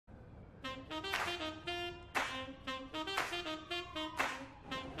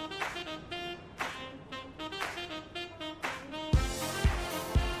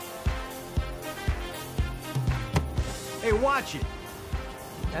Hey, watch it.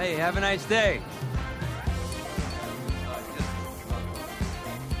 Hey, have a nice day.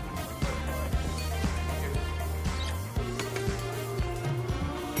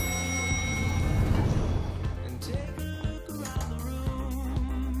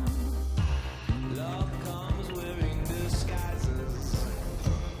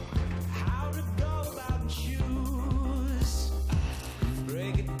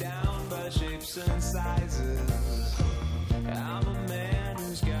 And sizes. I'm a man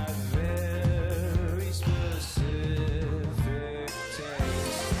who's got very specific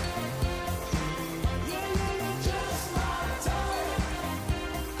taste. Yeah, you're just my type.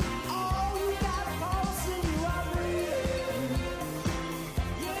 Oh, you got a pulse and you are real.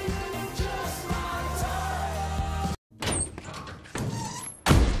 Yeah, you're just my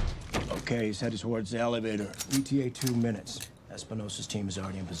type. Okay, he's headed towards the elevator. ETA 2 minutes. Espinosa's team is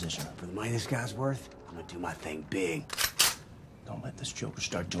already in position. For the money this guy's worth, I'm gonna do my thing big. Don't let this joker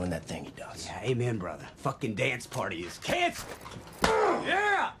start doing that thing he does. Yeah, amen, brother. Fucking dance party is canceled.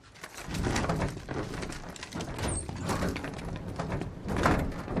 Yeah!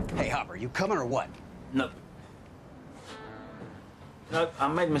 Hey, Hopper, you coming or what? No. No, I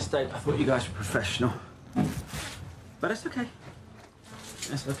made a mistake. I thought you guys were professional. But it's okay.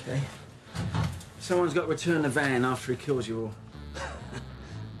 It's okay. Someone's got to return the van after he kills you all.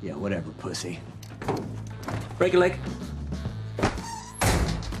 Yeah, whatever, pussy. Break a leg.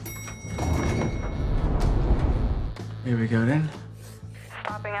 Here we go then.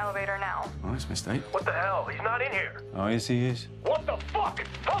 Stopping elevator now. Oh, that's a mistake. What the hell? He's not in here. Oh, yes, he is. What the fuck?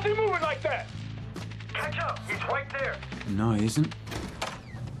 How's he moving like that? Catch up. He's right there. No, he isn't.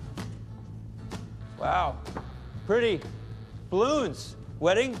 Wow. Pretty. Balloons.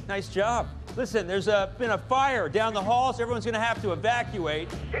 Wedding. Nice job. Listen, there's been a fire down the hall, so everyone's going to have to evacuate.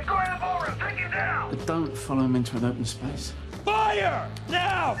 He's going to the ballroom. Take him down. But don't follow him into an open space. Fire!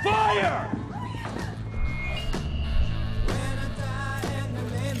 Now! Fire!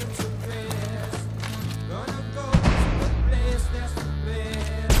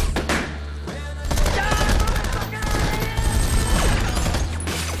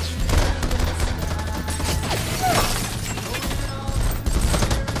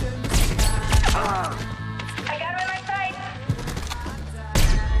 I got him in my sights.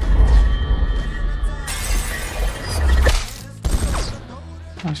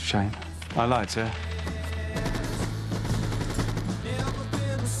 That's a shame. I lied to her.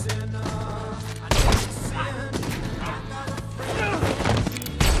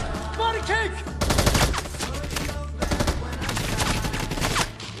 Body cake!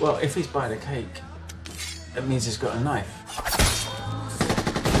 Well, if he's buying a cake, that means he's got a knife.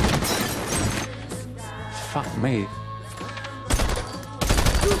 Fuck me. You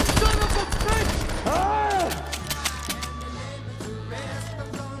son of a bitch! Ah!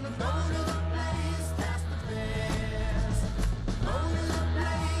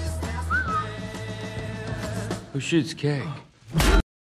 Who shoots cake?